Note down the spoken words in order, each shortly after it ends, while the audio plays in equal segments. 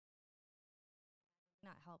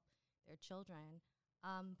cannot help their children.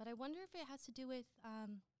 But I wonder if it has to do with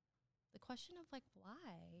the question of like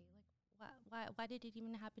why did it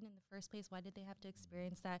even happen in the first place? Why did they have to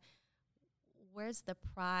experience that? Where's the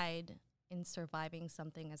pride in surviving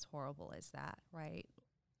something as horrible as that, right?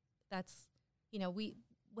 That's,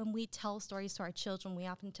 when we tell stories to our children, we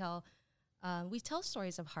often tell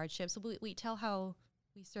stories of hardships. We tell how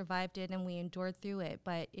we survived it and we endured through it.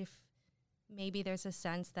 But if maybe there's a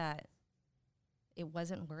sense that it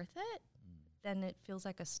wasn't worth it, then it feels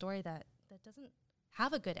like a story that doesn't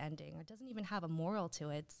have a good ending or doesn't even have a moral to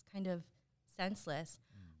it. It's kind of senseless.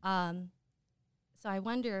 So I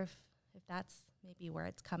wonder if that's maybe where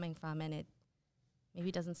it's coming from, and it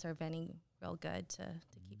maybe doesn't serve any real good to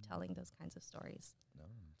keep telling those kinds of stories. No,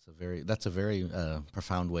 that's a very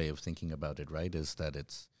profound way of thinking about it, right? Is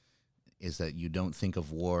that you don't think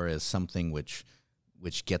of war as something which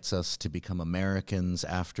gets us to become Americans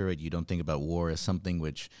after it. You don't think about war as something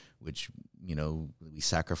which we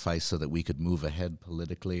sacrifice so that we could move ahead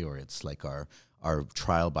politically, or it's like our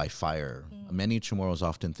trial by fire. Many Chamorros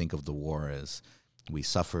often think of the war as we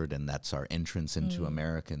suffered, and that's our entrance into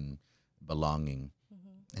American belonging.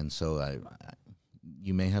 And so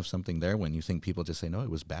you may have something there when you think people just say, no, it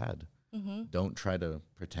was bad. Don't try to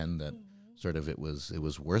pretend that sort of it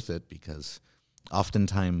was worth it, because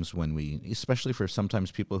oftentimes when especially for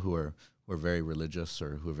sometimes people who are very religious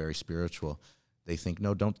or who are very spiritual, they think,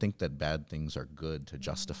 no, don't think that bad things are good to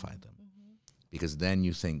justify them. Because then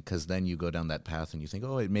you go down that path and you think,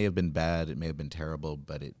 oh, it may have been bad, it may have been terrible,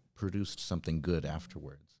 but it produced something good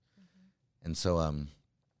afterwards. And so,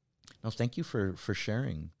 no, thank you for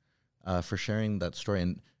sharing that story.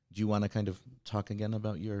 And do you want to kind of talk again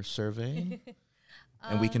about your survey?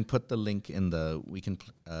 And we can put the link in the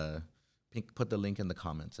put the link in the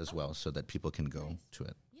comments as well, so that people can go to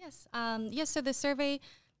it. Yes. So the survey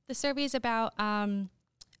is about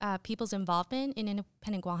people's involvement in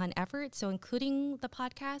independent Guahan efforts. So including the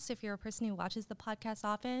podcast. If you're a person who watches the podcast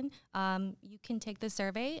often, you can take the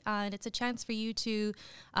survey, and it's a chance for you to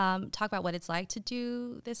talk about what it's like to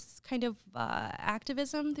do this kind of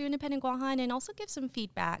activism through independent Guahan, and also give some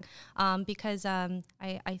feedback, because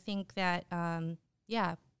I think that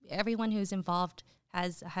everyone who's involved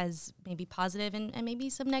has maybe positive and maybe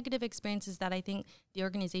some negative experiences that I think the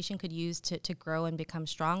organization could use to grow and become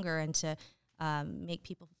stronger, and to make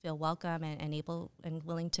people feel welcome and able and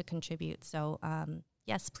willing to contribute. So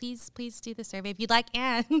yes, please do the survey if you'd like.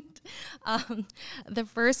 And the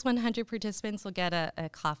first 100 participants will get a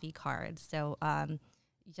coffee card. So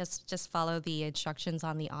just follow the instructions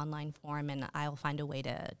on the online form, and I'll find a way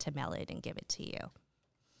to mail it and give it to you.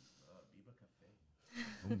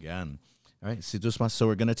 Again. All right, so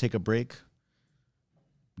we're going to take a break.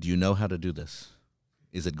 Do you know how to do this?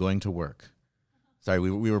 Is it going to work? Sorry,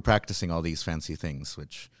 we were practicing all these fancy things,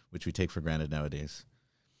 which we take for granted nowadays.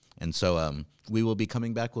 And so we will be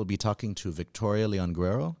coming back. We'll be talking to Victoria Leon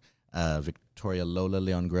Guerrero, Victoria Lola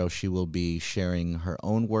Leon Guerrero. She will be sharing her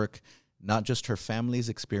own work, not just her family's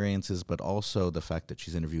experiences, but also the fact that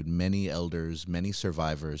she's interviewed many elders, many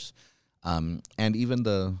survivors, and even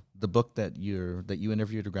the book that you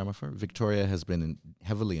interviewed her grandma for. Victoria has been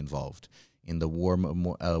heavily involved in the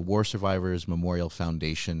War Survivors Memorial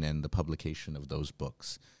Foundation and the publication of those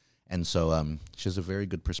books. And so she has a very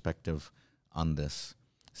good perspective on this.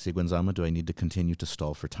 Sigwenzama, do I need to continue to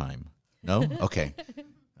stall for time? No? Okay.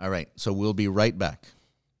 All right. So we'll be right back.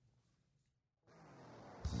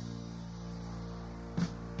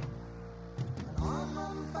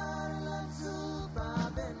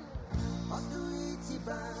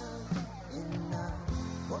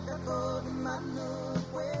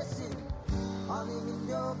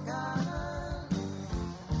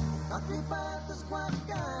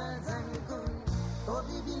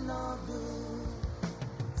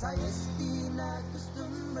 Sa estina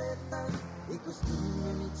costumbreta y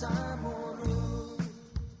costumbre mi chamorro.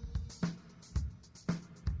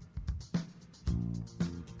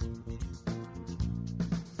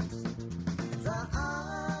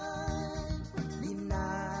 Saan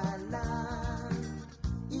linala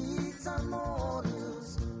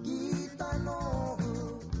itamorros gitanogo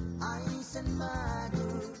aisen mago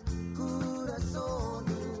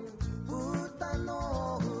corazono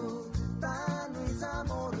putanogo tanu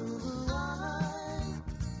itamorro.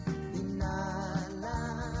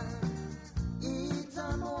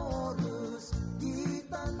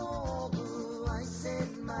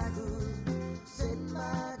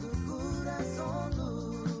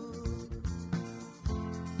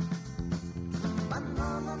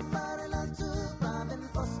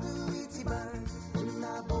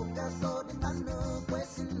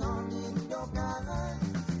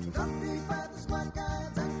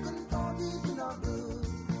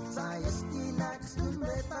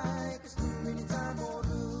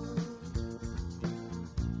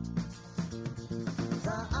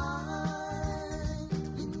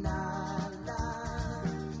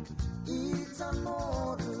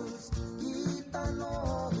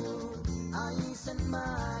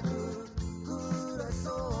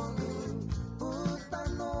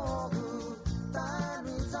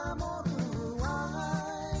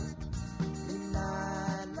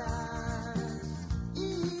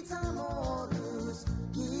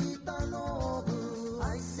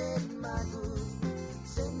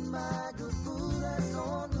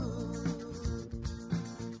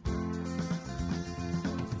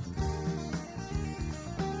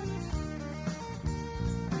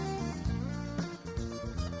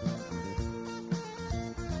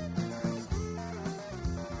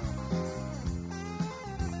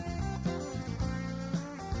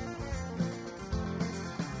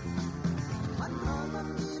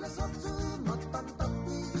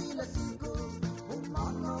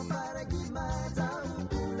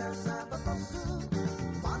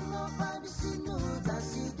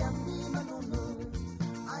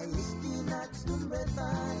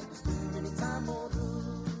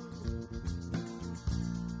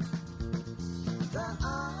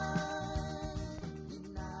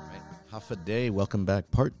 Fade, welcome back.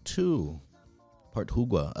 Part 2, part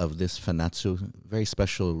hugwa of this Fanatsu, very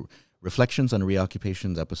special Reflections on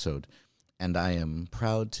Reoccupations episode. And I am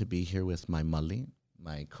proud to be here with my Mali,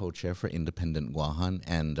 my co-chair for Independent Guahan.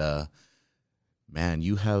 And man,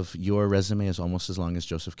 your resume is almost as long as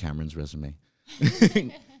Joseph Cameron's resume.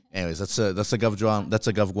 Anyways, that's a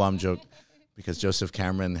Gov Guam joke, because Joseph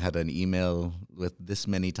Cameron had an email with this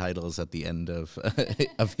many titles at the end of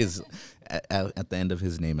his at the end of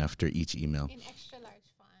his name after each email. In extra large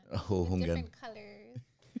font. Oh, with different colors.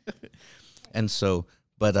 And so,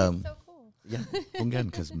 but So cool. yeah, Hungan,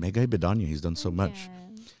 because Megay Bedanya, he's done so much.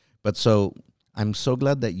 Yeah. But so I'm so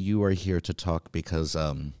glad that you are here to talk, because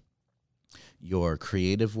your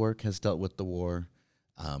creative work has dealt with the war.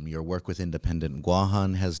 Your work with Independent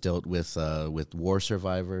Guahan has dealt with war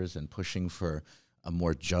survivors and pushing for a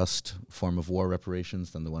more just form of war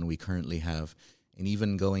reparations than the one we currently have. And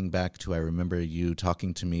even going back to, I remember you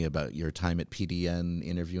talking to me about your time at PDN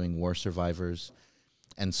interviewing war survivors.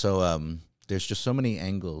 And so there's just so many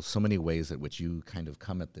angles, so many ways at which you kind of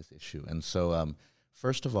come at this issue. And so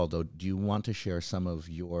first of all, though, do you want to share some of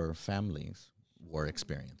your family's war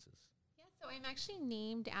experiences? So I'm actually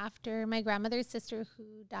named after my grandmother's sister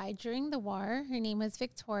who died during the war. Her name was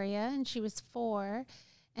Victoria, and she was 4.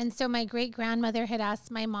 And so my great-grandmother had asked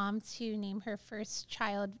my mom to name her first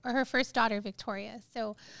child, or her first daughter, Victoria.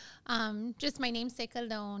 So just my namesake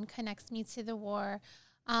alone connects me to the war.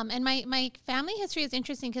 And my family history is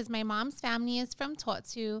interesting because my mom's family is from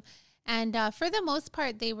Totsu. And for the most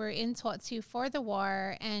part, they were in Totsu for the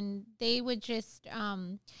war, and they would just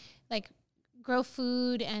grow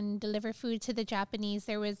food and deliver food to the Japanese.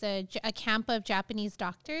 There was a camp of Japanese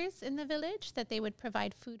doctors in the village that they would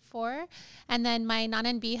provide food for. And then my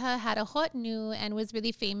Nananbiha had a hotnu and was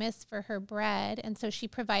really famous for her bread. And so she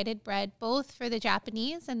provided bread both for the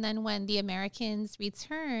Japanese, and then when the Americans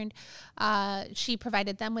returned, she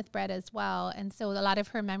provided them with bread as well. And so a lot of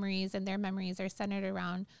her memories and their memories are centered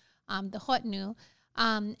around the hotnu.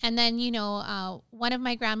 And then, one of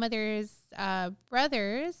my grandmother's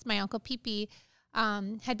brothers, my Uncle Pipi,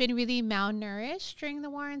 had been really malnourished during the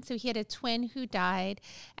war. And so he had a twin who died.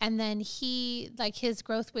 And then his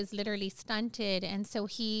growth was literally stunted. And so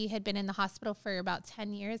he had been in the hospital for about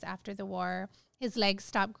 10 years after the war. His legs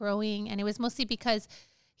stopped growing. And it was mostly because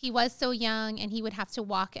he was so young and he would have to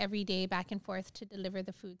walk every day back and forth to deliver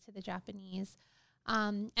the food to the Japanese.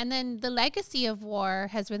 And then the legacy of war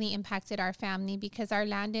has really impacted our family because our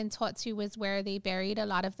land in Totsu was where they buried a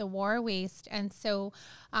lot of the war waste. And so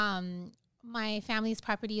my family's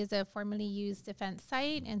property is a formerly used defense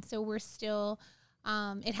site. And so we're still,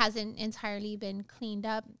 it hasn't entirely been cleaned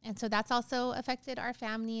up. And so that's also affected our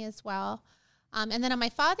family as well. And then on my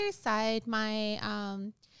father's side,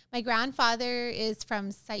 my grandfather is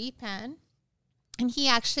from Saipan. And he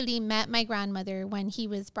actually met my grandmother when he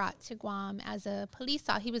was brought to Guam as a police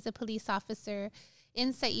officer. He was a police officer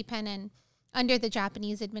in Saipan and under the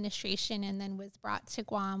Japanese administration, and then was brought to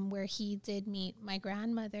Guam where he did meet my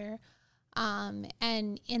grandmother. And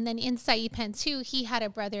then in Saipan too, he had a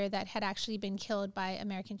brother that had actually been killed by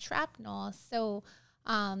American shrapnel. So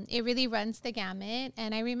it really runs the gamut.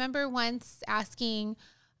 And I remember once asking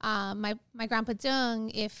my grandpa Dung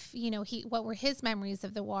if, what were his memories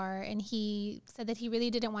of the war. And he said that he really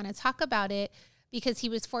didn't want to talk about it because he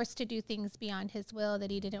was forced to do things beyond his will that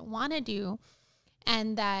he didn't want to do.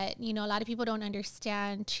 And that, a lot of people don't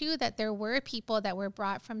understand too, that there were people that were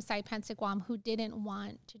brought from Saipan to Guam who didn't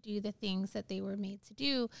want to do the things that they were made to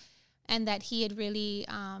do. And that he had really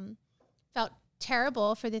felt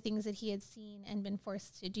terrible for the things that he had seen and been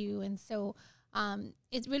forced to do. And so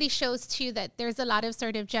it really shows, too, that there's a lot of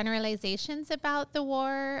sort of generalizations about the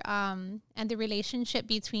war and the relationship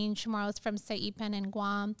between Chamorros from Saipan and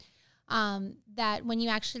Guam, that when you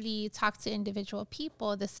actually talk to individual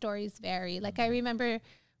people, the stories vary. Like I remember,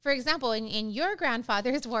 for example, in your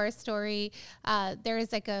grandfather's war story, there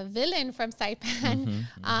is like a villain from Saipan.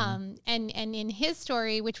 And in his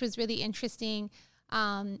story, which was really interesting,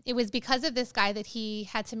 it was because of this guy that he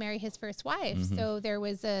had to marry his first wife. So there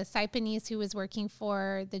was a Saipanese who was working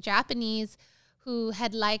for the Japanese who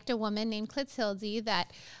had liked a woman named Clotilde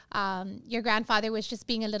that your grandfather was just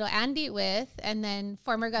being a little Andy with. And then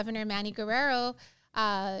former Governor Manny Guerrero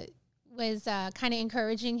was kind of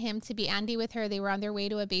encouraging him to be Andy with her. They were on their way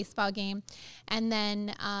to a baseball game. And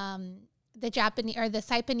then the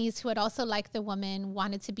Saipanese who had also liked the woman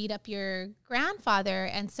wanted to beat up your grandfather.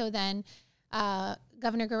 And so then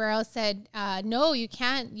Governor Guerrero said, no, you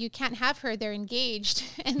can't have her. They're engaged.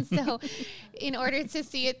 And so in order to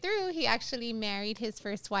see it through, he actually married his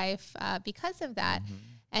first wife because of that.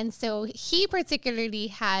 And so he particularly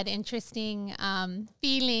had interesting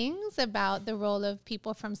feelings about the role of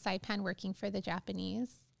people from Saipan working for the Japanese.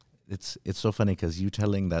 It's so funny because you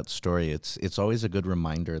telling that story, it's always a good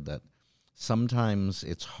reminder that sometimes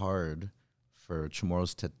it's hard for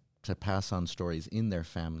Chamorros to pass on stories in their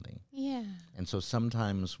family. Yeah. And so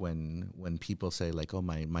sometimes when people say like, oh,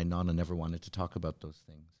 my nana never wanted to talk about those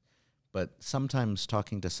things, but sometimes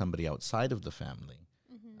talking to somebody outside of the family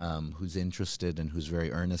who's interested and who's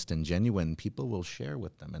very earnest and genuine, people will share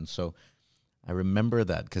with them. And so I remember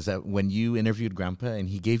that because when you interviewed Grandpa and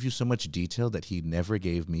he gave you so much detail that he never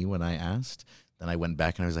gave me when I asked, then I went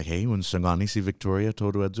back and I was like, hey, when Sangani si Victoria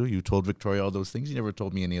Toruadzu, you told Victoria all those things. You never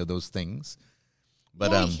told me any of those things.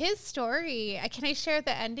 But his story. Can I share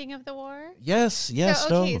the ending of the war? Yes. So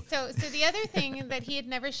the other thing that he had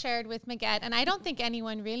never shared with Maguette, and I don't think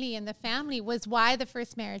anyone really in the family, was why the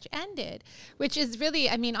first marriage ended, which is really,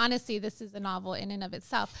 I mean, honestly, this is a novel in and of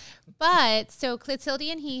itself. But so Clotilde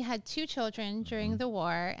and he had 2 children during the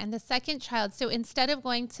war, and the second child, so instead of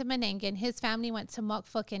going to Menengan, his family went to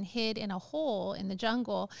Mokfuk and hid in a hole in the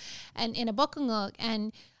jungle and in a bokunguk,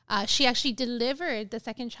 and she actually delivered the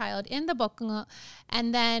second child in the Bokunguk.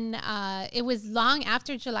 And then it was long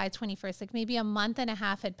after July 21st, like maybe a month and a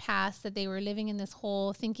half had passed that they were living in this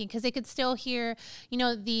hole thinking, because they could still hear,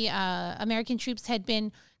 the American troops had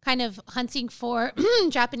been kind of hunting for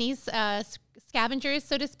Japanese scavengers,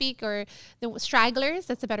 so to speak, or the stragglers,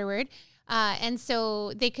 that's a better word. And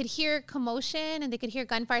so they could hear commotion and they could hear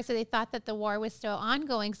gunfire. So they thought that the war was still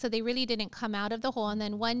ongoing. So they really didn't come out of the hole. And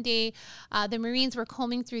then one day the Marines were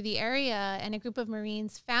combing through the area and a group of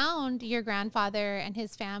Marines found your grandfather and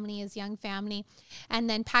his family, his young family, and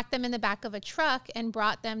then packed them in the back of a truck and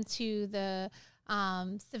brought them to the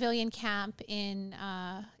civilian camp in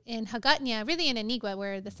Hagåtña, really in Anigua,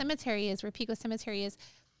 where the cemetery is, where Pico Cemetery is.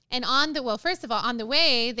 And first of all, on the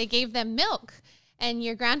way, they gave them milk. And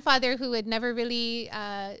your grandfather, who had never really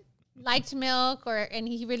liked milk, and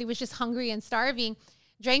he really was just hungry and starving,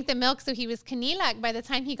 drank the milk, so he was kanilak. By the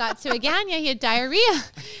time he got to Agana, he had diarrhea,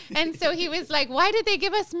 and so he was like, "Why did they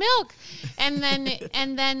give us milk?" And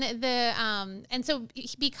so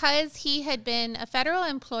because he had been a federal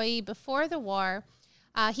employee before the war.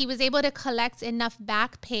 He was able to collect enough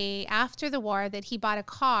back pay after the war that he bought a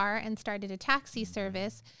car and started a taxi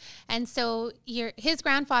service. And so his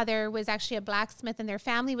grandfather was actually a blacksmith, and their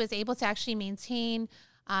family was able to actually maintain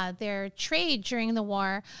their trade during the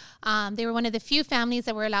war. They were one of the few families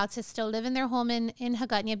that were allowed to still live in their home in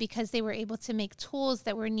Hagåtña because they were able to make tools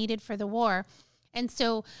that were needed for the war. And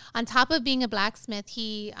so on top of being a blacksmith,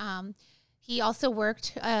 he also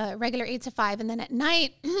worked regular 8 to 5, and then at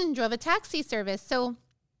night drove a taxi service. So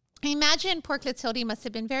I imagine poor Clotilde must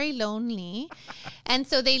have been very lonely. And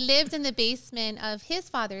so they lived in the basement of his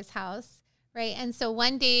father's house, right? And so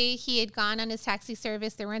one day he had gone on his taxi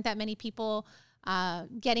service. There weren't that many people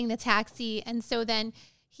getting the taxi. And so then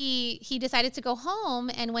he decided to go home,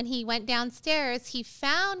 and when he went downstairs, he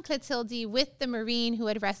found Clotilde with the Marine who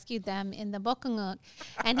had rescued them in the Bokunguk,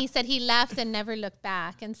 and he said he left and never looked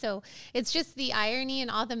back. And so it's just the irony and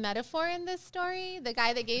all the metaphor in this story. The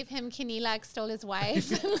guy that gave him Kinilak stole his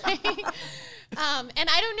wife. And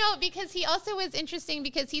I don't know, because he also was interesting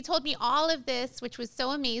because he told me all of this, which was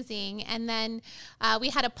so amazing. And then we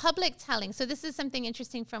had a public telling. So this is something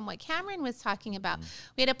interesting from what Cameron was talking about.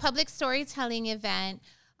 We had a public storytelling event.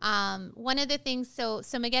 One of the things, so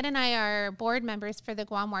Maguette and I are board members for the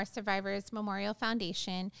Guam War Survivors Memorial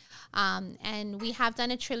Foundation, and we have done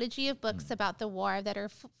a trilogy of books about the war that are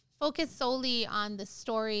focused solely on the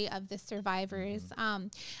story of the survivors.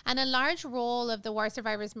 And a large role of the War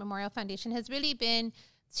Survivors Memorial Foundation has really been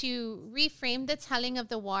to reframe the telling of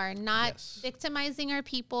the war, not victimizing our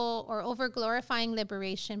people or over glorifying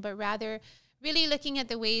liberation, but rather really looking at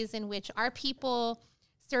the ways in which our people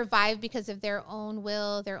survive because of their own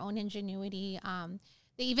will, their own ingenuity.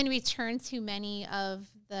 They even return to many of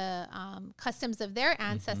the customs of their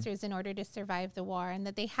ancestors in order to survive the war, and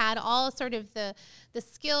that they had all sort of the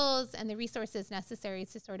skills and the resources necessary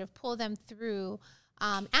to sort of pull them through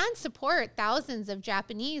and support thousands of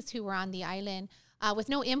Japanese who were on the island with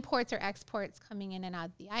no imports or exports coming in and out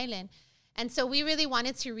of the island. And so we really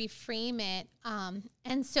wanted to reframe it.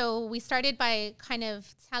 And so we started by kind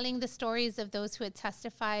of telling the stories of those who had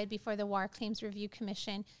testified before the War Claims Review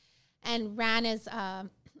Commission, and ran as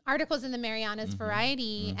articles in the Marianas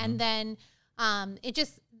Variety. And then it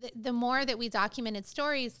just, the more that we documented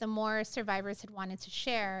stories, the more survivors had wanted to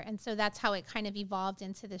share. And so that's how it kind of evolved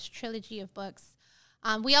into this trilogy of books.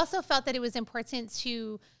 We also felt that it was important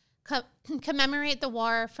to commemorate the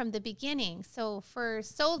war from the beginning. So for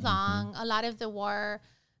so long, a lot of the war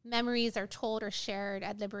memories are told or shared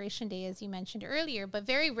at Liberation Day, as you mentioned earlier. But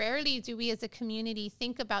very rarely do we as a community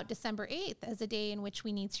think about December 8th as a day in which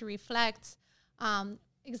we need to reflect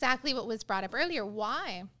exactly what was brought up earlier.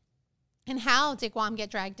 Why and how did Guam get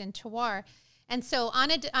dragged into war? And so on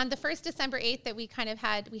the first December 8th that we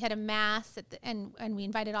had a mass and we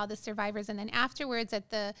invited all the survivors. And then afterwards at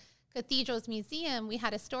the Cathedral's Museum, we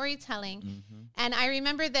had a storytelling. Mm-hmm. And I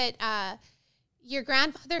remember that your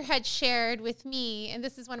grandfather had shared with me, and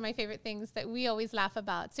this is one of my favorite things that we always laugh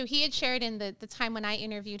about. So he had shared in the time when I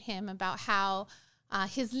interviewed him about how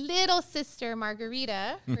his little sister,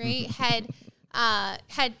 Margarita, right, had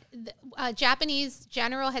a Japanese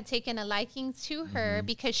general had taken a liking to her mm-hmm.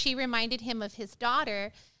 because she reminded him of his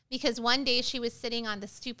daughter, because one day she was sitting on the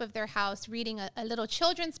stoop of their house reading a little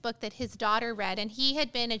children's book that his daughter read. And he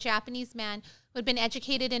had been a Japanese man who had been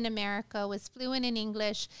educated in America, was fluent in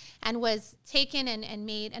English, and was taken and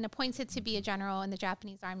made and appointed to be a general in the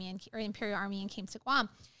Japanese army or Imperial Army and came to Guam.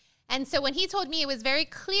 And so when he told me, it was very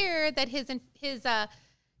clear that his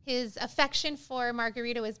affection for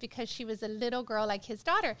Margarita was because she was a little girl like his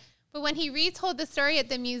daughter. But when he retold the story at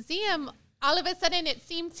the museum, all of a sudden it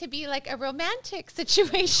seemed to be like a romantic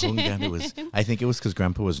situation. I think it was because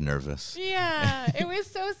Grandpa was nervous. Yeah, it was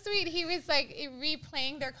so sweet. He was like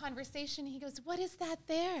replaying their conversation. He goes, "What is that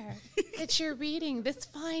there that you're reading? This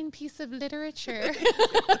fine piece of literature."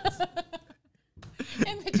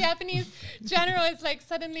 And the Japanese general is like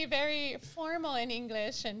suddenly very formal in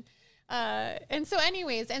English. And so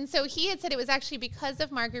anyways, and so he had said it was actually because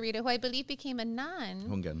of Margarita, who I believe became a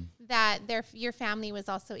nun, that your family was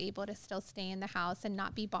also able to still stay in the house and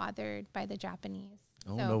not be bothered by the Japanese.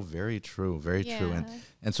 Oh, so, no, very true, very true.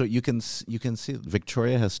 And so you can see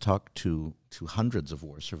Victoria has talked to hundreds of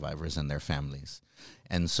war survivors and their families.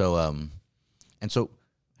 And so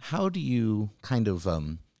how do you kind of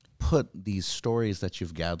put these stories that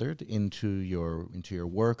you've gathered into your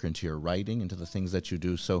work or into your writing, into the things that you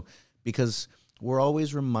do? So because we're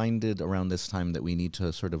always reminded around this time that we need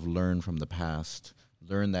to sort of learn from the past,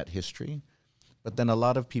 learn that history. But then a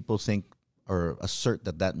lot of people think or assert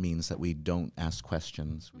that means that we don't ask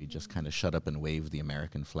questions. Mm-hmm. We just kind of shut up and wave the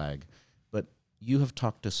American flag. But you have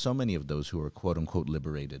talked to so many of those who are quote unquote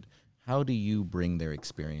liberated. How do you bring their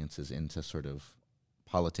experiences into sort of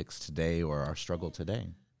politics today or our struggle today?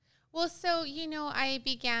 Well, so, I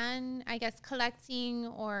began, I guess, collecting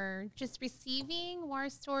or just receiving war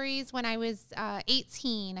stories when I was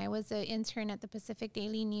 18. I was an intern at the Pacific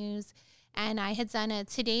Daily News, and I had done a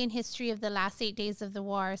Today in History of the last 8 days of the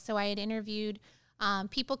war. So I had interviewed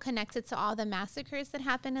people connected to all the massacres that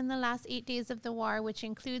happened in the last 8 days of the war, which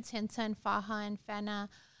includes Hinta and Faja and Fena,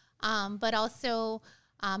 but also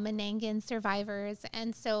Manangan survivors.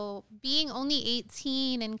 And so being only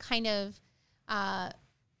 18 and kind of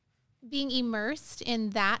being immersed in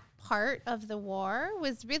that part of the war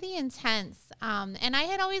was really intense. And I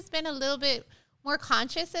had always been a little bit more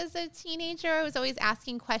conscious as a teenager. I was always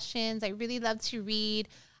asking questions. I really loved to read.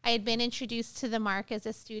 I had been introduced to the MARC as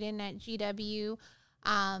a student at GW.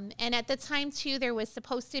 And at the time, too, there was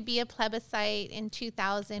supposed to be a plebiscite in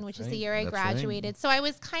 2000, which is the year I graduated. Right. So I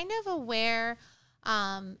was kind of aware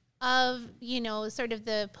of, sort of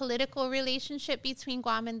the political relationship between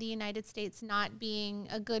Guam and the United States not being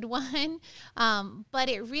a good one. But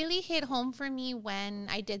it really hit home for me when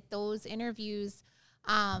I did those interviews.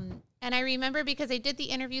 And I remember because I did the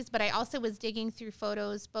interviews, but I also was digging through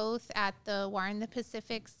photos both at the War in the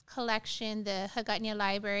Pacific's collection, the Hagåtña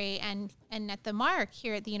Library, and at the MARC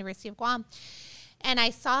here at the University of Guam. And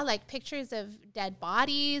I saw like pictures of dead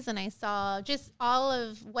bodies, and I saw just all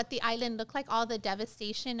of what the island looked like, all the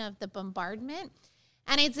devastation of the bombardment.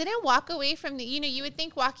 And I didn't walk away from you would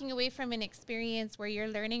think walking away from an experience where you're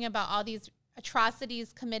learning about all these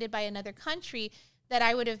atrocities committed by another country, that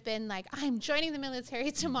I would have been like, I'm joining the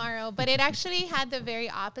military tomorrow. But it actually had the very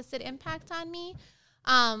opposite impact on me.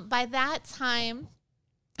 By that time,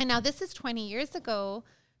 and now this is 20 years ago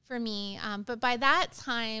for me, but by that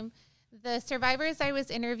time, the survivors I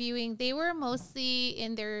was interviewing, they were mostly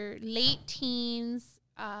in their late teens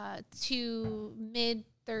to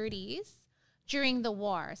mid-30s during the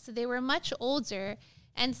war. So they were much older.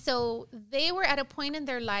 And so they were at a point in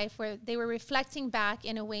their life where they were reflecting back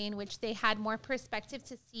in a way in which they had more perspective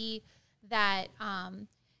to see that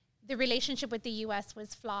the relationship with the U.S.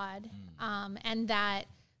 was flawed, and that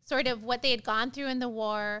sort of what they had gone through in the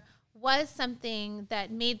war was something that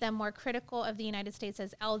made them more critical of the United States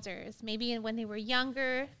as elders. Maybe when they were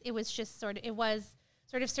younger, it was sort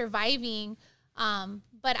of surviving.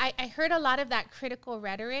 But I heard a lot of that critical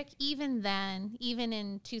rhetoric even then, even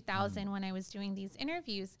in 2000 when I was doing these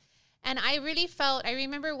interviews. And I really felt, I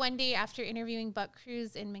remember one day after interviewing Buck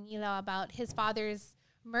Cruz in Manila about his father's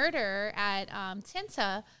murder at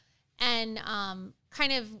Tinta, and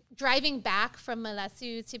kind of driving back from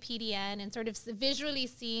Malesu to PDN and sort of visually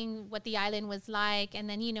seeing what the island was like. And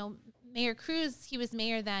then, you know, Mayor Cruz, he was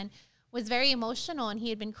mayor then, was very emotional, and he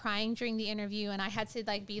had been crying during the interview, and I had to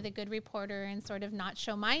like be the good reporter and sort of not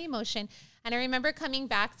show my emotion. And I remember coming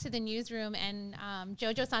back to the newsroom, and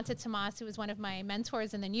Jojo Santa Tomas, who was one of my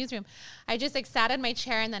mentors in the newsroom, I just like sat in my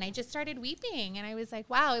chair, and then I just started weeping. And I was like,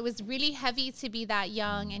 wow, it was really heavy to be that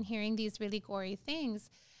young and hearing these really gory things.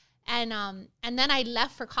 And then I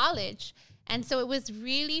left for college. And so it was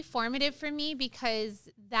really formative for me, because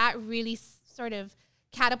that really sort of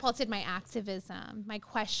catapulted my activism, my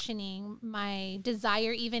questioning, my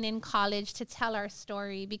desire even in college to tell our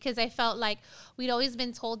story, because I felt like we'd always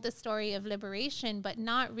been told the story of liberation, but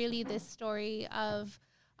not really this story of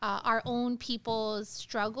our own people's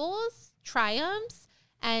struggles, triumphs,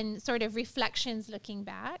 and sort of reflections looking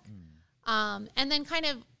back. And then kind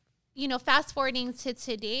of, you know, fast forwarding to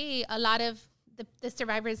today, a lot of the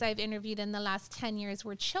survivors I've interviewed in the last 10 years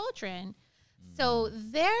were children. So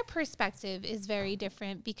their perspective is very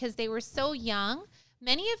different, because they were so young.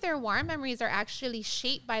 Many of their war memories are actually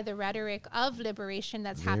shaped by the rhetoric of liberation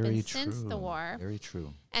that's happened since the war. Very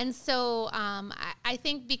true. And so I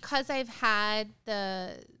think because I've had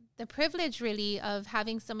the privilege really of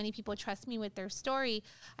having so many people trust me with their story,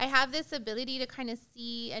 I have this ability to kind of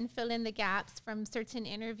see and fill in the gaps from certain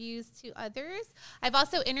interviews to others. I've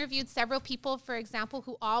also interviewed several people, for example,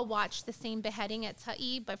 who all watched the same beheading at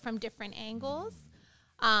Ta'i, but from different angles.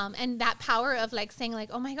 And that power of like saying like,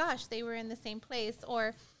 oh my gosh, they were in the same place.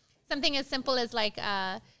 Or something as simple as like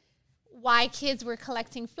why kids were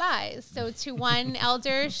collecting flies. So to one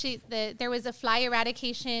elder, there was a fly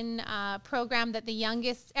eradication program that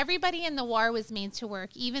everybody in the war was made to work,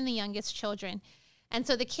 even the youngest children. And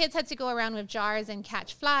so the kids had to go around with jars and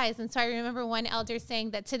catch flies. And so I remember one elder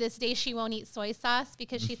saying that to this day she won't eat soy sauce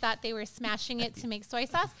because she thought they were smashing it to make soy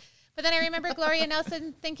sauce. But then I remember Gloria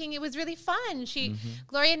Nelson thinking it was really fun.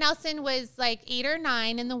 Gloria Nelson was like 8 or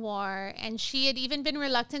 9 in the war, and she had even been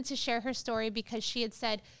reluctant to share her story because she had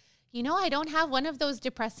said, you know, I don't have one of those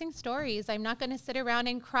depressing stories. I'm not going to sit around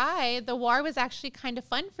and cry. The war was actually kind of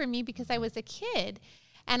fun for me because I was a kid.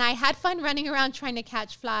 And I had fun running around trying to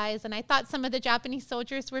catch flies. And I thought some of the Japanese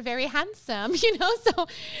soldiers were very handsome, you know. So,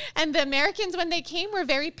 and the Americans, when they came, were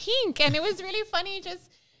very pink. And it was really funny just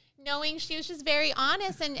knowing she was just very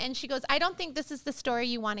honest. And she goes, I don't think this is the story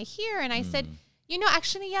you want to hear. And I said, you know,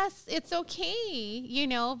 actually, yes, it's okay, you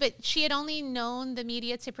know, but she had only known the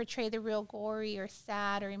media to portray the real gory or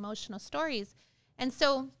sad or emotional stories. And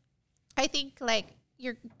so I think, like,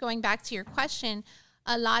 you're going back to your question,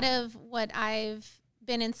 a lot of what I've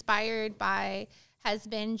been inspired by has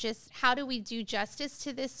been just how do we do justice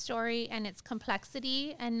to this story and its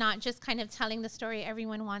complexity, and not just kind of telling the story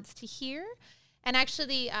everyone wants to hear. And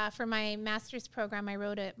actually, for my master's program,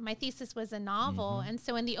 my thesis was a novel. And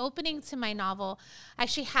so in the opening to my novel, I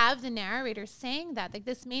actually have the narrator saying that, like,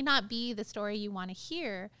 this may not be the story you want to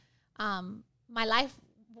hear. My life,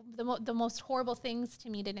 the most horrible things to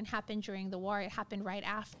me didn't happen during the war. It happened right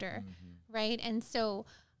after, right? And so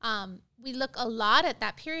we look a lot at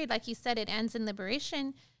that period. Like you said, it ends in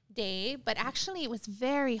Liberation Day, but actually it was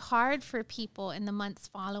very hard for people in the months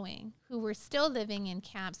following who were still living in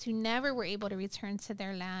camps, who never were able to return to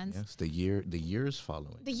their lands. Yes, the years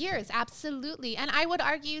following. The years, absolutely. And I would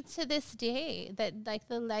argue to this day that, like,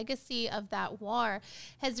 the legacy of that war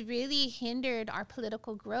has really hindered our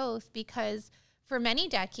political growth, because for many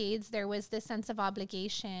decades there was this sense of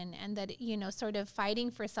obligation, and that, you know, sort of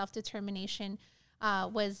fighting for self-determination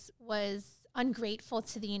was ungrateful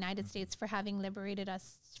to the United States for having liberated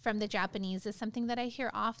us from the Japanese, is something that I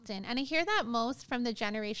hear often. And I hear that most from the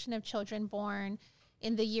generation of children born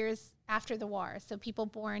in the years after the war. So people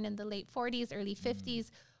born in the late 40s, early 50s,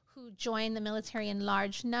 who joined the military in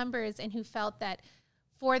large numbers, and who felt that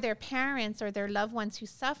for their parents or their loved ones who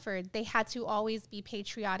suffered, they had to always be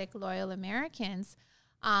patriotic, loyal Americans.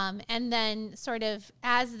 And then sort of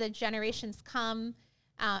as the generations come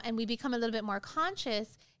and we become a little bit more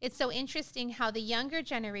conscious, it's so interesting how the younger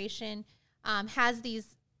generation has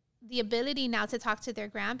the ability now to talk to their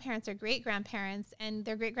grandparents or great-grandparents, and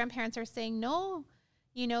their great-grandparents are saying, no,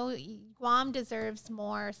 you know, Guam deserves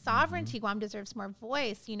more sovereignty. Guam deserves more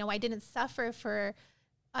voice. You know, I didn't suffer for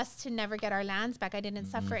us to never get our lands back. I didn't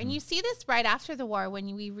suffer. And you see this right after the war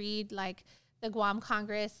when we read, like, the Guam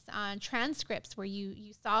Congress transcripts, where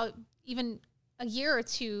you saw even a year or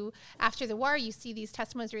two after the war, you see these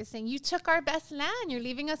testimonies where you're saying, you took our best land. You're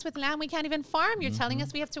leaving us with land we can't even farm. You're telling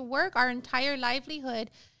us we have to work our entire livelihood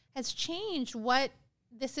has changed what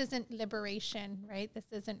this isn't liberation, right? This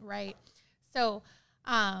isn't right. So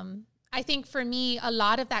I think for me, a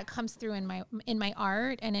lot of that comes through in my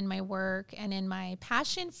art and in my work and in my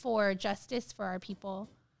passion for justice for our people.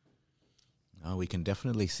 We can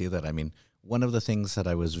definitely see that. I mean, one of the things that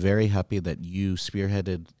I was very happy that you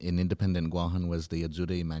spearheaded in Independent Guahan was the Ayuda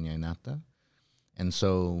y Mañanata. And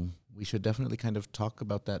so we should definitely kind of talk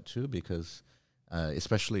about that too, because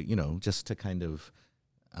especially, just to kind of,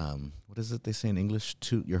 what is it they say in English?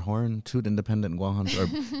 Toot your horn, toot Independent Guahans, or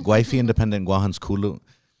Guayfi Independent Guahans Kulu.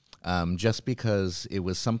 Just because it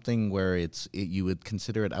was something where you would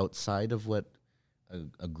consider it outside of what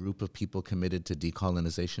a group of people committed to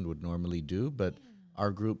decolonization would normally do, but our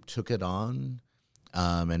group took it on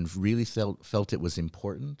and really felt it was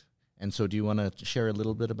important. And so do you want to share a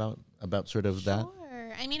little bit about sort of that?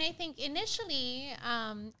 Sure. I mean, I think initially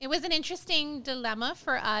it was an interesting dilemma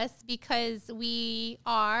for us because we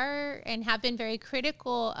are and have been very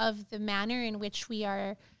critical of the manner in which we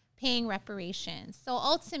are paying reparations. So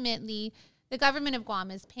ultimately, the government of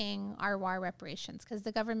Guam is paying our war reparations because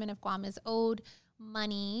the government of Guam is owed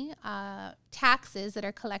money, taxes that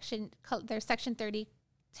are they're Section 30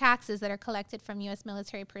 taxes that are collected from U.S.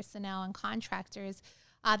 military personnel and contractors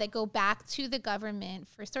that go back to the government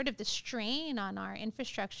for sort of the strain on our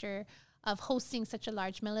infrastructure of hosting such a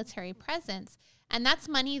large military presence. And that's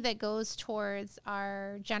money that goes towards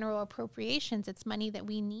our general appropriations. It's money that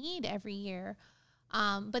we need every year.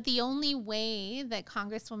 But the only way that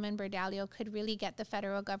Congresswoman Berdalio could really get the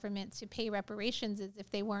federal government to pay reparations is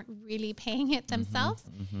if they weren't really paying it themselves.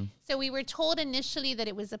 So we were told initially that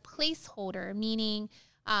it was a placeholder, meaning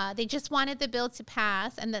they just wanted the bill to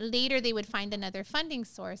pass and that later they would find another funding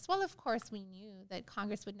source. Well, of course, we knew that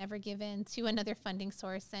Congress would never give in to another funding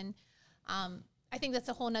source. And I think that's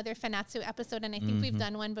a whole nother Fanatsu episode, and I think we've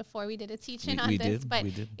done one before. We did a teach-in on this, but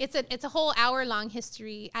it's a whole hour-long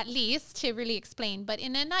history, at least, to really explain. But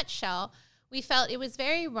in a nutshell, we felt it was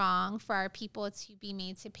very wrong for our people to be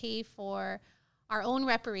made to pay for our own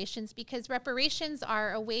reparations because reparations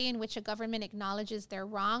are a way in which a government acknowledges their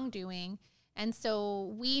wrongdoing. And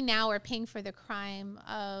so we now are paying for the crime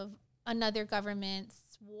of another government's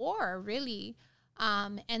war, really.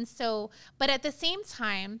 And so, but at the same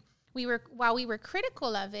time, while we were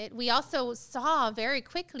critical of it, we also saw very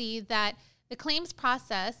quickly that the claims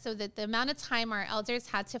process, so that the amount of time our elders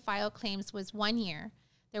had to file claims was 1 year.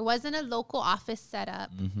 There wasn't a local office set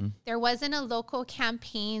up. There wasn't a local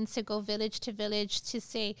campaign to go village to village to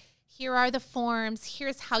say, here are the forms,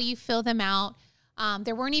 here's how you fill them out.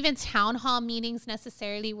 There weren't even town hall meetings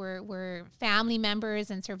necessarily where family members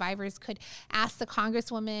and survivors could ask the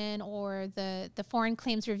Congresswoman or the Foreign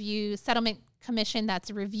Claims Review Settlement Commission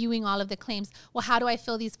that's reviewing all of the claims. Well, how do I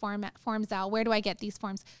fill these forms out? Where do I get these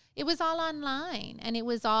forms? It was all online, and it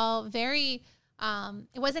was all very,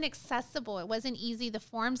 it wasn't accessible. It wasn't easy. The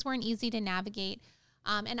forms weren't easy to navigate.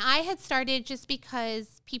 And I had started just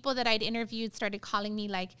because people that I'd interviewed started calling me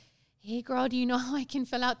like, hey, girl, do you know how I can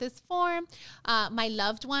fill out this form? My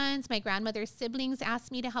loved ones, my grandmother's siblings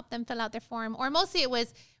asked me to help them fill out their form. Or mostly it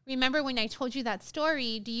was, remember when I told you that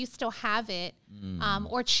story, do you still have it?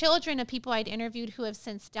 Or children of people I'd interviewed who have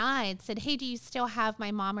since died said, hey, do you still have my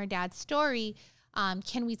mom or dad's story?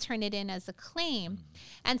 Can we turn it in as a claim?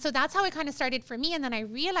 And so that's how it kind of started for me. And then I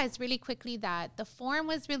realized really quickly that the form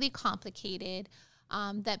was really complicated.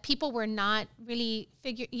 That people were not really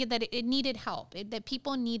that it needed help, that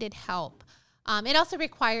people needed help. It also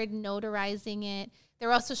required notarizing it. There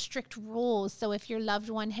were also strict rules. So if your loved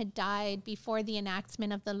one had died before the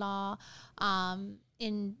enactment of the law on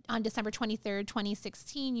December 23rd,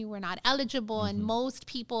 2016, you were not eligible. And most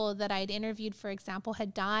people that I'd interviewed, for example,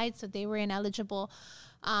 had died, so they were ineligible.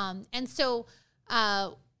 And so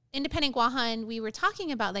Independent Guahan, we were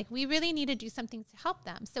talking about, like, we really need to do something to help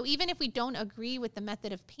them. So even if we don't agree with the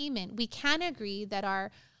method of payment, we can agree that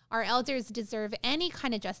our elders deserve any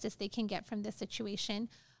kind of justice they can get from this situation.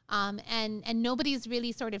 And nobody's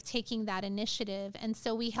really sort of taking that initiative. And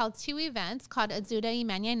so we held 2 events called Ayuda y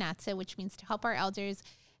Mañanata, which means to help our elders.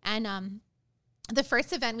 And the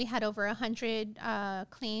first event, we had over 100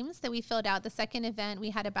 claims that we filled out. The second event, we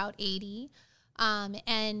had about 80.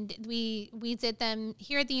 And we did them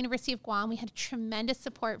here at the University of Guam. We had tremendous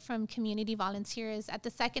support from community volunteers. At the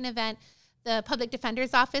second event, the Public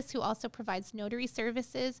Defender's Office, who also provides notary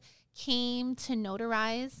services, came to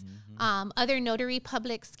notarize. Other notary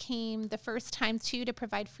publics came the first time too to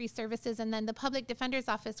provide free services. And then the Public Defender's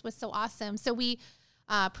Office was so awesome. So we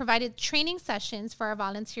provided training sessions for our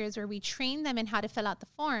volunteers where we trained them in how to fill out the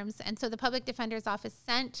forms. And so the Public Defender's Office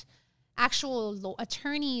sent actual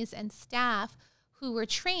attorneys and staff who were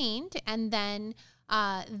trained, and then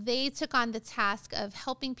they took on the task of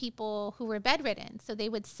helping people who were bedridden. So they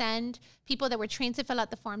would send people that were trained to fill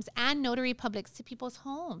out the forms and notary publics to people's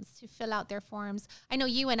homes to fill out their forms. I know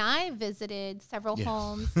you and I visited several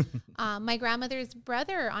homes. My grandmother's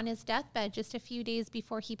brother, on his deathbed, just a few days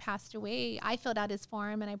before he passed away, I filled out his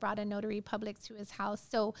form and I brought a notary public to his house.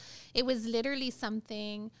 So it was literally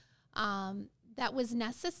something that was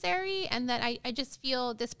necessary, and that I just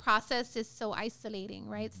feel this process is so isolating,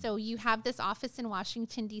 right? So you have this office in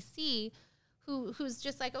Washington, D.C. who's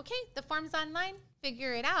just like, okay, the form's online,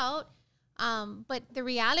 figure it out. But the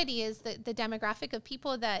reality is that the demographic of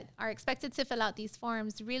people that are expected to fill out these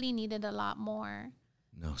forms really needed a lot more.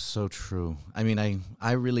 No, so true. I mean,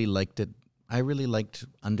 I really liked it. I really liked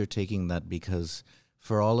undertaking that, because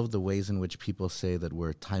for all of the ways in which people say that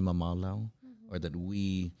we're taimamalo, or that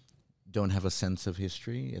we don't have a sense of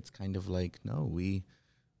history, it's kind of like, no,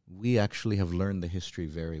 we actually have learned the history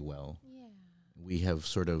very well. Yeah. We have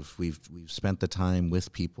we've spent the time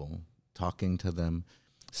with people, talking to them,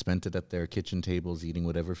 spent it at their kitchen tables, eating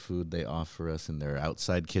whatever food they offer us in their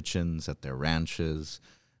outside kitchens, at their ranches.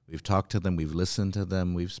 We've talked to them, we've listened to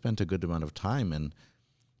them, we've spent a good amount of time,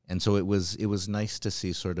 and so it was nice to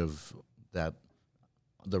see sort of that,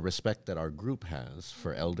 the respect that our group has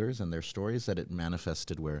for elders and their stories, that it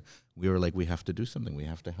manifested where we were like, we have to do something. We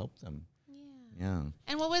have to help them. Yeah.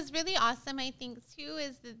 And what was really awesome, I think, too,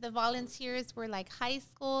 is that the volunteers were like high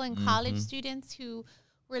school and college students who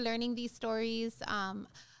were learning these stories.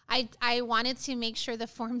 I wanted to make sure the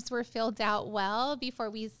forms were filled out well before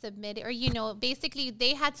we submitted, or, basically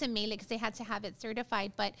they had to mail it because they had to have it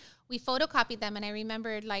certified, but we photocopied them. And I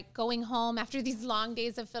remembered like going home after these long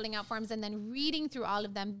days of filling out forms and then reading through all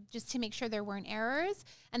of them just to make sure there weren't errors,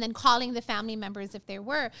 and then calling the family members if there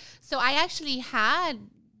were. So I actually had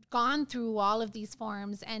gone through all of these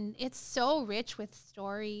forms, and it's so rich with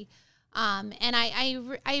story. And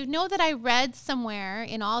I know that I read somewhere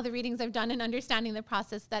in all the readings I've done in understanding the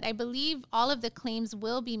process that I believe all of the claims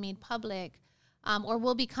will be made public, or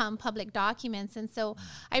will become public documents. And so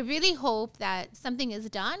I really hope that something is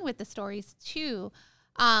done with the stories too.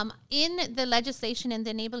 In the legislation and the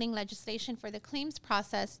enabling legislation for the claims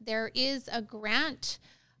process, there is a grant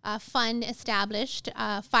fund established,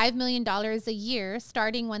 $5 million a year,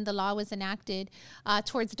 starting when the law was enacted,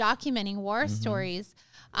 towards documenting war stories.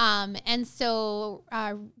 And so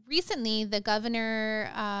recently, the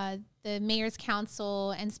governor, the mayor's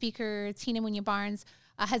council, and Speaker Tina Muñoz Barnes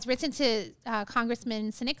has written to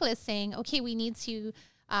Congressman Sinicolas saying, okay, we need to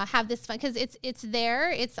have this fund, because it's there,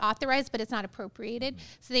 it's authorized, but it's not appropriated.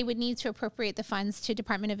 So they would need to appropriate the funds to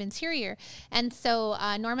Department of Interior. And so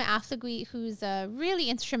Norma Affleguit, who's really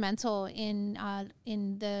instrumental in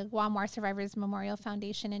the Guam War Survivors Memorial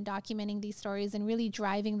Foundation and documenting these stories and really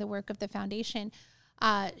driving the work of the foundation,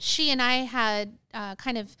 she and I had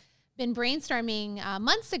kind of been brainstorming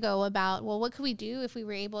months ago about, well, what could we do if we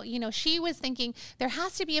were able, she was thinking there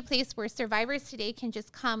has to be a place where survivors today can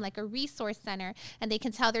just come, like a resource center, and they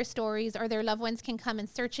can tell their stories, or their loved ones can come and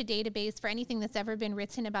search a database for anything that's ever been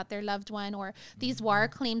written about their loved one, or these war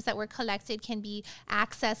claims that were collected can be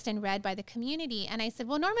accessed and read by the community. And I said,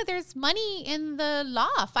 well, Norma, there's money in the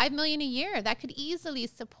law, $5 million a year, that could easily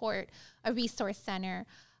support a resource center.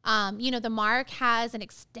 The MARC has an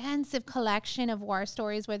extensive collection of war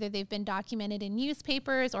stories, whether they've been documented in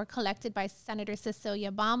newspapers or collected by Senator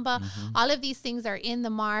Cecilia Bamba. All of these things are in the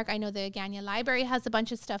MARC. I know the Agana Library has a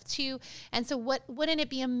bunch of stuff too. And so wouldn't it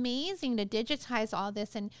be amazing to digitize all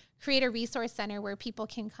this and create a resource center where people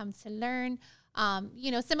can come to learn?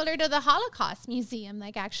 Similar to the Holocaust Museum,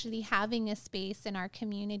 like actually having a space in our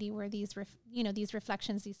community where these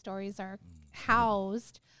reflections, these stories are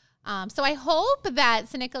housed. So I hope that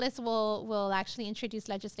Sinicolas will actually introduce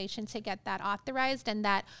legislation to get that authorized, and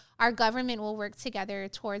that our government will work together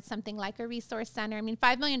towards something like a resource center. I mean,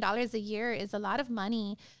 $5 million a year is a lot of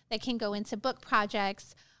money that can go into book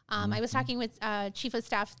projects. I was talking with Chief of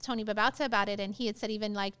Staff Tony Babauta about it, and he had said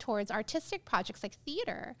even like towards artistic projects like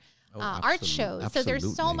theater, art shows. Absolutely. So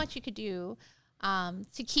there's so much you could do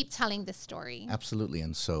to keep telling this story. Absolutely.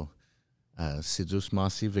 And so Sidus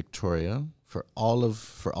Masi Victoria, for all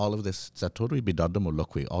of this,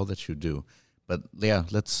 all that you do. But yeah,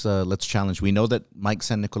 let's challenge. We know that Mike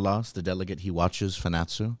San Nicolas, the delegate, he watches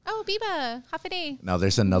Fanatsu. Oh, Biba, Hafide. Now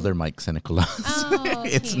there's another Mike San Nicolas. Oh, okay.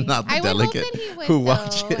 It's not the delegate who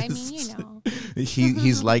watches. I mean,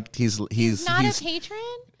 he's not a patron.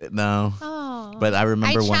 No. Oh. But I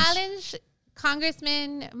remember I once. challenge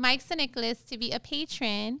Congressman Mike Sinicolas to be a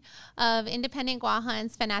patron of Independent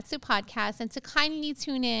Guahan's Fanatsu podcast and to kindly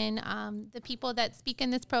tune in. The people that speak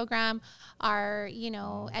in this program are,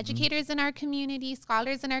 educators in our community,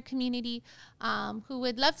 scholars in our community, who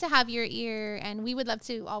would love to have your ear. And we would love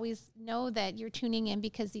to always know that you're tuning in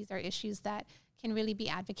because these are issues that can really be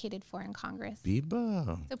advocated for in Congress.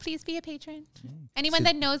 Biba. So please be a patron. Anyone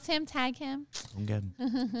that knows him, tag him. Again.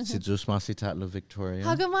 Si Diyos masitatlo Victoria.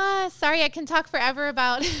 Hagama. Sorry, I can talk forever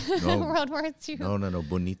about World War II. No,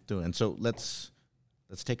 bonito. And so let's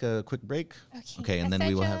take a quick break. Okay, and then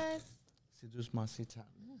we will have Si Diyos masitatlo.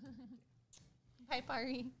 Bye,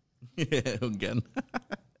 Pari. Again.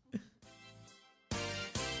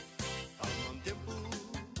 Ang tempo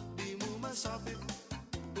di mo masabit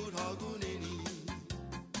Purhaguneni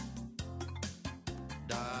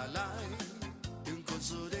Dalay Yung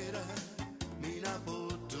konsolera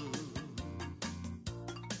Minapoto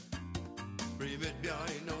Privet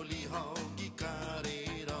biyay no lihaw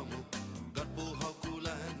Gikarera mo Gatbuhaw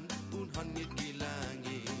kulan Unhanit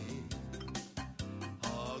gilangi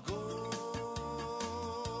Hago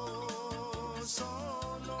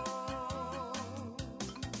Solo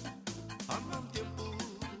Ang tempo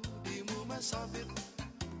di mo masabit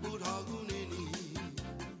Purhaguneni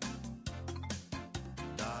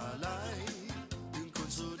Dalay Yung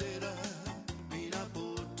konsolera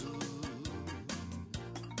Minapoto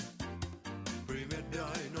Primet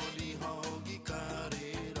biyay no lihaw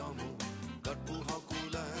Gikarera mo Gatbuhaw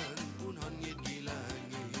kulan Unhangit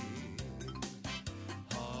gilangi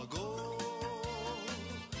Hago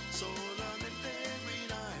Solamente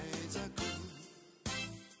realize ako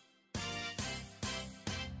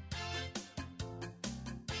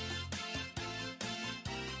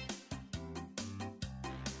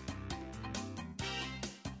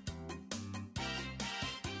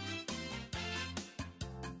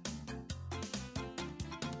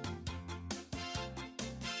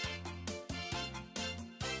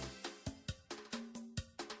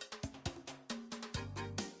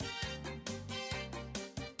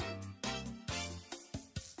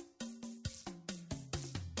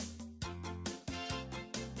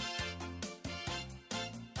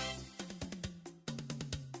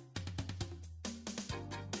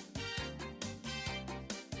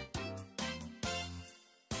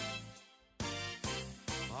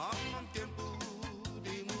Ang tempo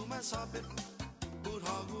di mo masabit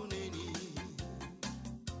Purhaguneni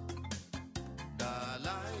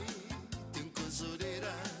Dalay Tingko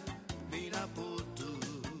sudera Minaputu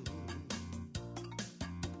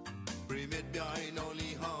Primet biyay no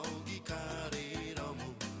lihaw Gikarera mo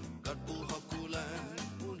Gatbuhaw kulan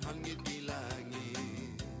Unhangit gilangi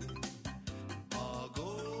Ago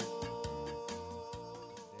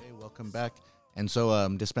Hey, welcome back. And so,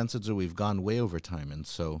 Dispensadzu, we've gone way over time, and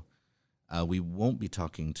so we won't be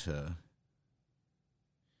talking to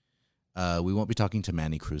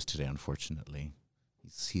Manny Cruz today, unfortunately.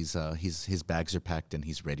 His bags are packed and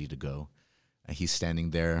he's ready to go. He's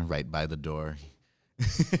standing there right by the door.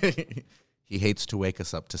 He hates to wake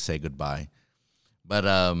us up to say goodbye, but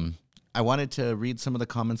I wanted to read some of the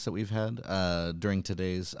comments that we've had during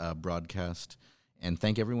today's broadcast, and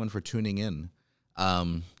thank everyone for tuning in.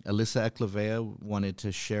 Alyssa Eclavea wanted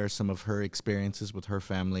to share some of her experiences with her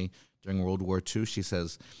family during World War II. She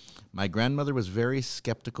says, "My grandmother was very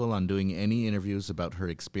skeptical on doing any interviews about her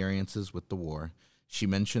experiences with the war. She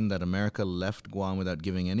mentioned that America left Guam without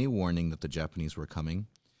giving any warning that the Japanese were coming.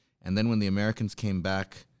 And then when the Americans came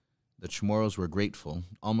back, the Chamorros were grateful,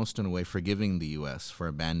 almost in a way forgiving the U.S. for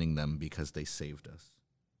abandoning them because they saved us."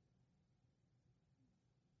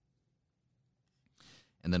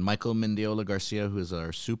 And then Michael Mendiola Garcia, who is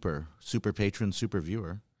our super patron, super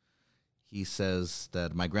viewer, he says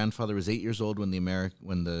that my grandfather was 8 years old when the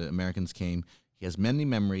Americans came. He has many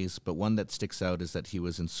memories, but one that sticks out is that he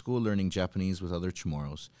was in school learning Japanese with other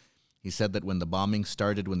Chamorros. He said that when the bombing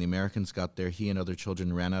started, when the Americans got there, he and other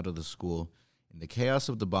children ran out of the school. In the chaos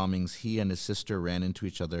of the bombings, he and his sister ran into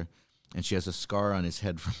each other, and she has a scar on his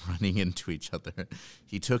head from running into each other.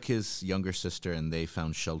 He took his younger sister, and they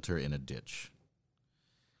found shelter in a ditch.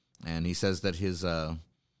 And he says that his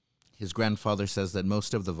grandfather says that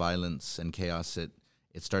most of the violence and chaos, it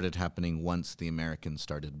started happening once the Americans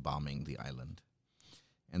started bombing the island.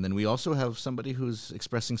 And then we also have somebody who's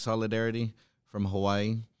expressing solidarity from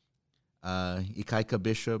Hawaii. Ikaika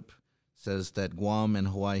Bishop says that Guam and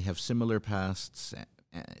Hawaii have similar pasts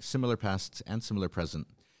and similar present,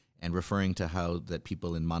 and referring to how that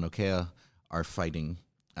people in Mauna Kea are fighting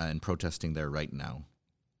and protesting there right now.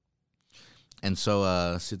 And so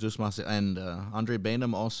Sidus Mas and Andre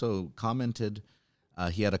Bainum also commented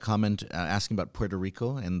He had a comment asking about Puerto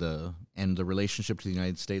Rico and the relationship to the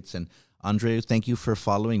United States. And Andre, thank you for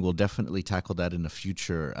following. We'll definitely tackle that in a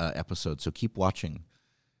future episode. So keep watching.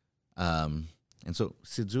 And so,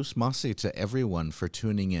 Sidzus Masi to everyone for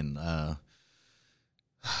tuning in.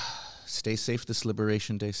 Stay safe this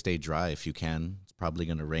Liberation Day. Stay dry if you can. It's probably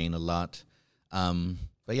going to rain a lot.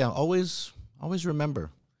 But yeah, always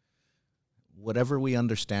remember, whatever we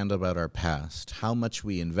understand about our past, how much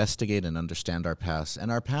we investigate and understand our past,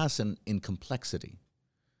 and our past in complexity.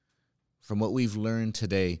 From what we've learned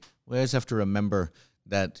today, we always have to remember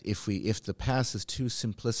that if the past is too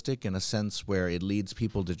simplistic in a sense where it leads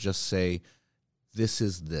people to just say, this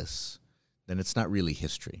is this, then it's not really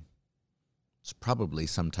history. It's probably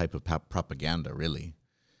some type of propaganda, really.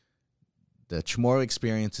 The Chamorro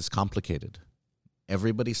experience is complicated.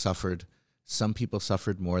 Everybody suffered. Some people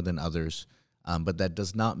suffered more than others. But that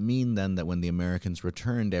does not mean then that when the Americans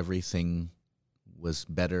returned, everything was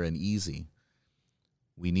better and easy.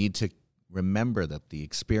 We need to remember that the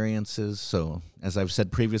experiences, so as I've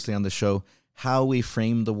said previously on the show, how we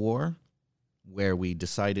frame the war, where we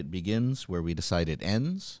decide it begins, where we decide it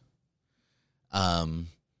ends,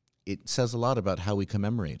 it says a lot about how we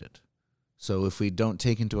commemorate it. So if we don't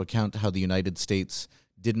take into account how the United States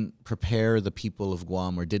didn't prepare the people of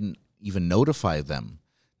Guam or didn't even notify them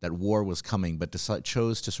that war was coming, but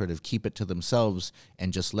chose to sort of keep it to themselves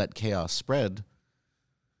and just let chaos spread,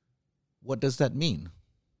 what does that mean?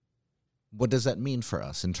 What does that mean for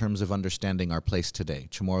us in terms of understanding our place today,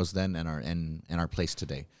 Chamorros then and our place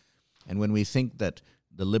today? And when we think that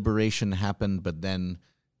the liberation happened, but then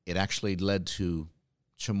it actually led to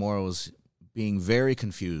Chamorros being very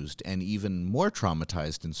confused and even more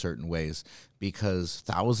traumatized in certain ways because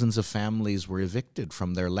thousands of families were evicted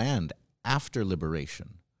from their land after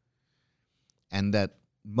liberation. And that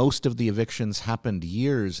most of the evictions happened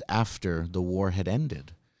years after the war had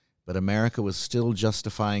ended. But America was still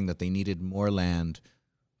justifying that they needed more land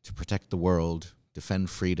to protect the world, defend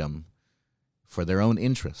freedom for their own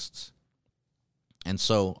interests. And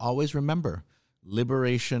so always remember,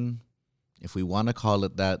 liberation, if we want to call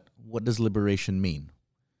it that, what does liberation mean?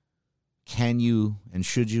 Can you and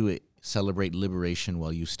should you celebrate liberation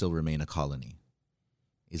while you still remain a colony?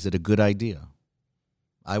 Is it a good idea?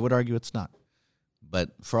 I would argue it's not.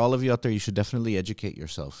 But for all of you out there, you should definitely educate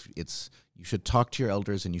yourself. You should talk to your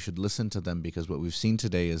elders and you should listen to them, because what we've seen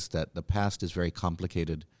today is that the past is very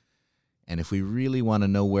complicated. And if we really want to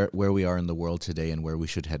know where we are in the world today and where we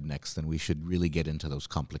should head next, then we should really get into those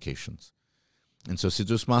complications. And so,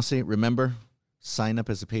 Sidzus Masi, remember, sign up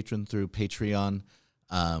as a patron through Patreon.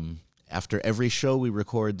 After every show, we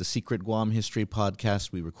record the Secret Guam History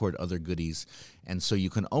podcast. We record other goodies. And so you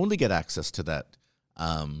can only get access to that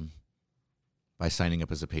by signing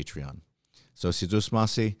up as a Patreon. So, Sidzus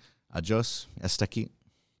Masi, adios, hasta aquí.